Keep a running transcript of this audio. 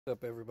What's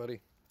up, everybody?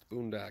 It's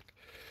Boondock.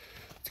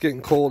 It's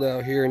getting cold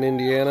out here in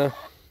Indiana.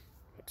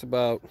 It's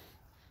about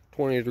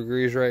 20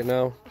 degrees right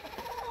now.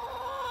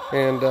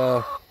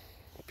 And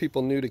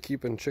people new to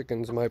keeping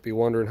chickens might be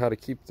wondering how to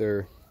keep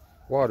their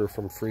water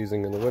from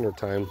freezing in the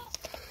wintertime.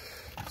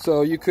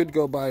 So you could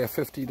go buy a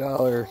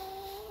 $50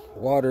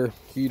 water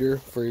heater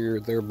for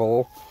their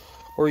bowl,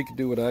 or you could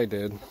do what I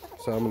did.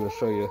 So I'm going to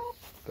show you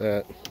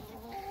that.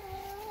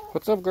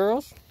 What's up,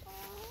 girls?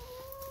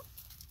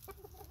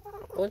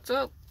 What's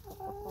up?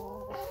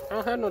 I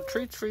don't have no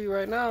treats for you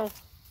right now.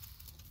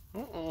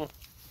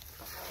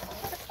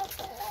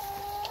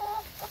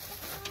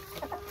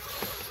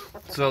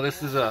 So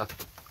this is a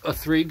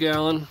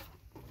 3-gallon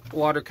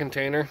water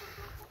container.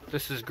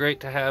 This is great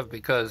to have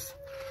because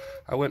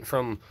I went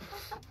from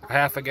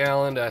half a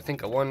gallon to I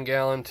think a 1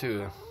 gallon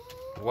to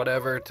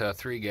whatever to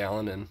 3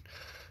 gallon, and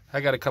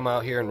I got to come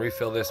out here and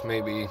refill this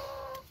maybe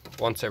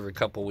once every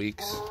couple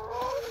weeks.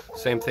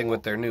 Same thing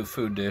with their new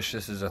food dish.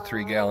 This is a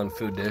 3-gallon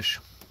food dish.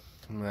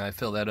 I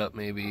fill that up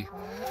maybe,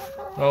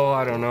 oh,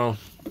 I don't know.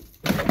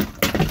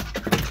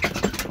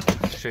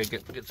 Shake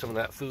it, get some of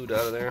that food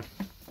out of there.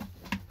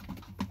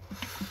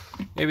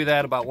 Maybe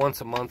that about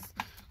once a month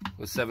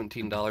with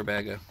 $17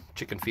 bag of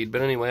chicken feed.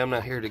 But anyway, I'm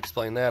not here to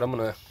explain that. I'm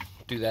gonna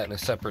do that in a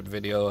separate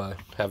video,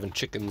 having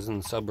chickens in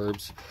the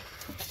suburbs.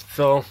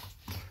 So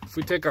if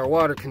we take our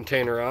water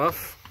container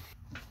off,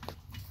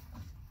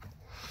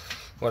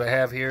 what I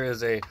have here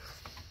is a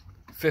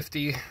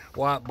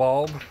 50-watt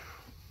bulb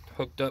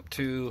hooked up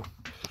to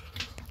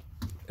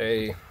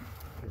a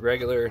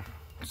regular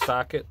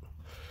socket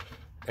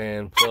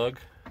and plug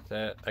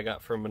that I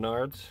got from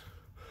Menards.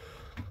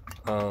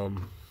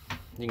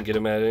 You can get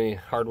them at any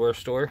hardware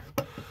store.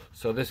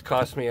 So this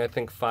cost me, I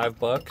think,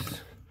 $5.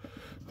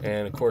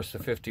 And of course the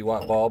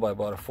 50-watt bulb, I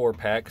bought a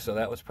 4-pack, so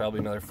that was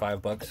probably another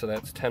 $5, so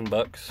that's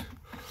 $10.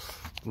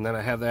 And then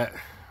I have that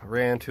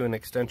ran to an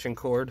extension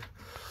cord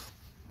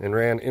and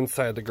ran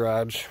inside the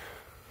garage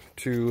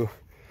to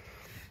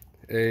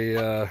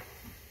a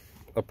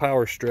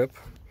power strip.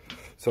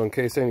 So in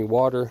case any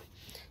water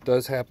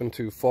does happen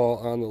to fall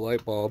on the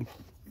light bulb,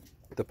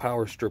 the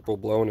power strip will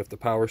blow, and if the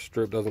power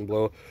strip doesn't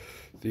blow,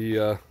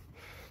 the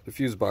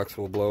fuse box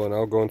will blow. And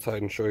I'll go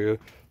inside and show you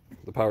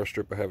the power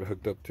strip I have it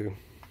hooked up to.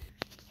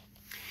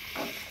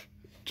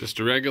 Just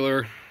a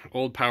regular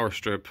old power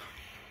strip.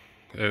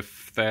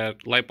 If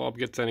that light bulb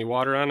gets any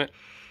water on it,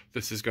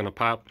 this is going to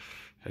pop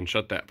and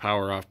shut that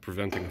power off,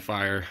 preventing a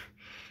fire.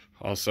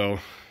 Also,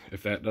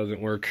 if that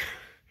doesn't work,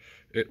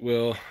 it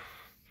will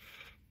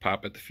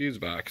pop at the fuse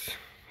box.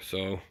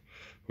 So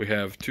we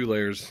have 2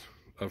 layers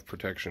of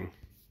protection.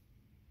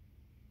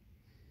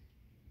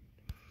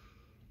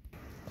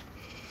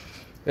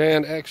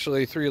 And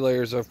actually 3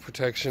 layers of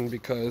protection,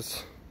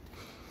 because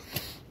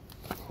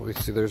we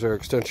see there's our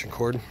extension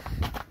cord.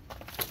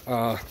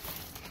 I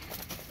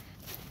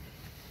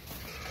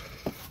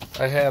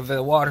have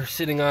the water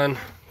sitting on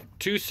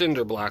 2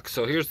 cinder blocks.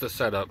 So here's the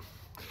setup.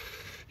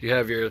 You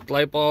have your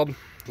light bulb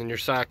and your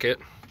socket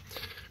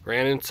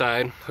ran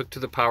inside, hooked to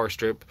the power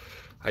strip.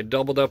 I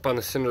doubled up on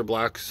the cinder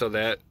block so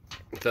that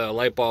the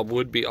light bulb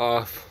would be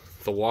off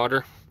the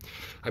water,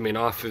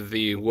 off of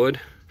the wood,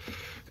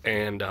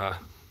 and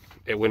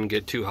it wouldn't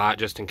get too hot,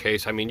 just in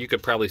case. You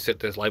could probably sit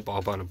this light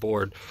bulb on a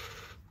board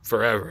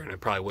forever and it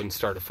probably wouldn't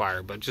start a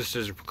fire, but just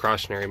as a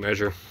precautionary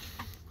measure.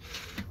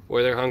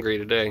 Boy, they're hungry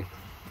today.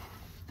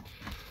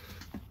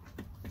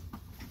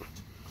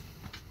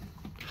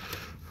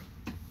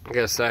 I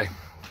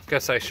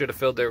guess I should have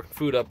filled their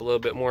food up a little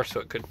bit more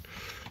so it could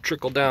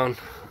trickle down.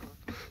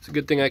 It's a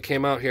good thing I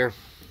came out here.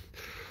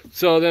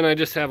 So then I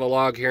just have a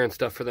log here and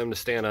stuff for them to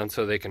stand on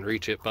so they can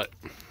reach it.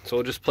 So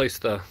we'll just place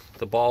the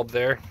bulb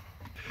there.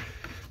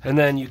 And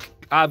then you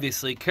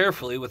obviously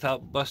carefully,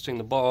 without busting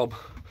the bulb,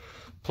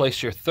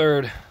 place your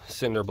 3rd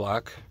cinder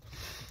block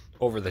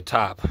over the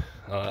top.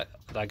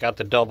 I got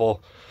the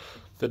double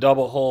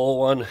hole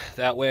one.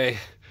 That way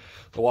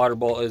the water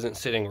bowl isn't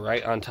sitting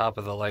right on top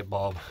of the light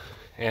bulb.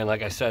 And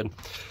like I said,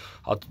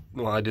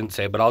 I didn't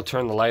say, but I'll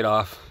turn the light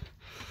off,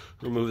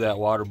 remove that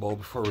water bowl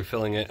before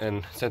refilling it.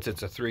 And since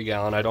it's a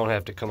 3-gallon, I don't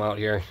have to come out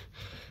here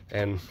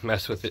and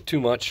mess with it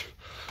too much.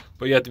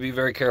 But you have to be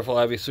very careful,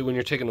 obviously, when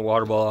you're taking the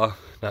water bowl off,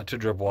 not to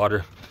drip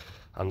water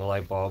on the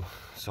light bulb.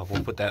 So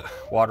we'll put that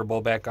water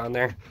bowl back on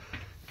there.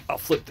 I'll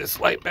flip this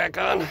light back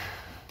on.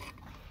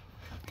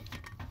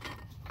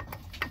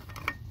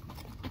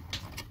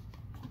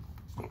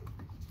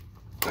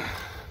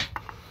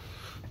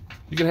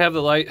 You can have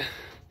the light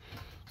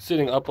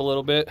sitting up a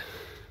little bit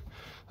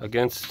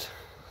against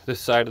this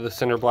side of the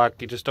cinder block.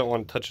 You just don't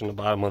want it touching the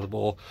bottom of the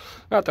bowl.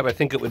 Not that I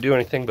think it would do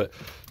anything, but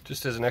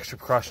just as an extra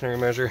precautionary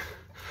measure.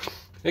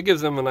 It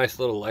gives them a nice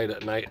little light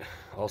at night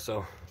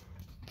also.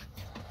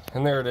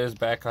 And there it is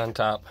back on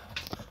top.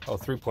 Oh,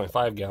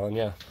 3.5 gallon,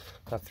 yeah.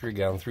 Not 3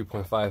 gallon,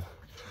 3.5.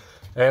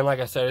 And like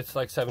I said, it's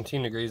like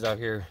 17 degrees out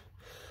here.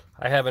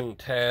 I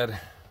haven't had,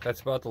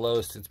 that's about the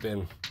lowest it's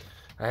been.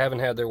 I haven't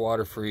had their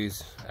water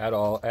freeze at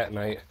all at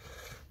night.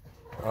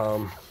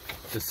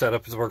 This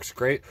setup works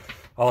great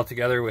all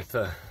together with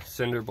the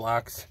cinder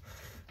blocks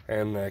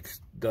and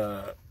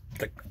the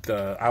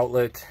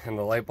outlet and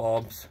the light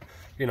bulbs,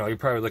 you know, you're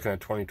probably looking at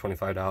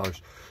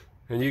 $20–25.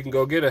 And you can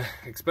go get an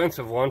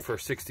expensive one for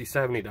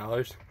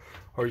 $60–70,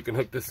 or you can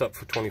hook this up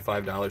for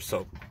 $25.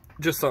 So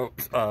just some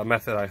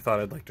method I thought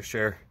I'd like to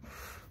share.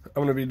 I'm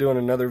going to be doing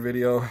another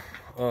video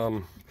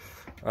on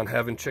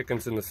having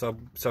chickens in the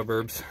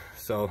suburbs.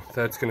 So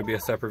that's going to be a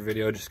separate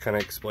video, just kind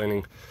of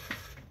explaining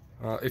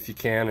if you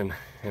can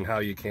and how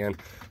you can.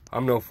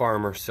 I'm no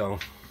farmer, so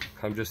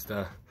I'm just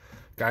a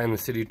guy in the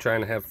city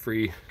trying to have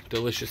free,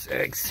 delicious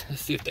eggs.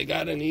 Let's see if they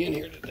got any in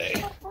here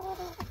today.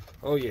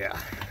 Oh yeah.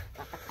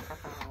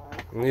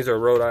 And these are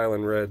Rhode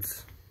Island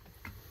Reds,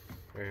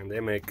 and they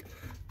make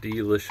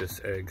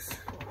delicious eggs.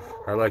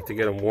 I like to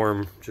get them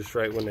warm just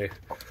right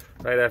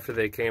after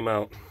they came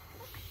out,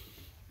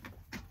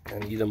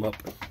 and eat them up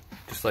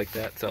just like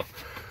that. So,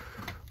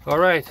 all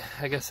right,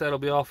 I guess that'll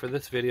be all for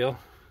this video.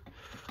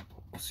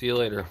 We'll see you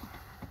later.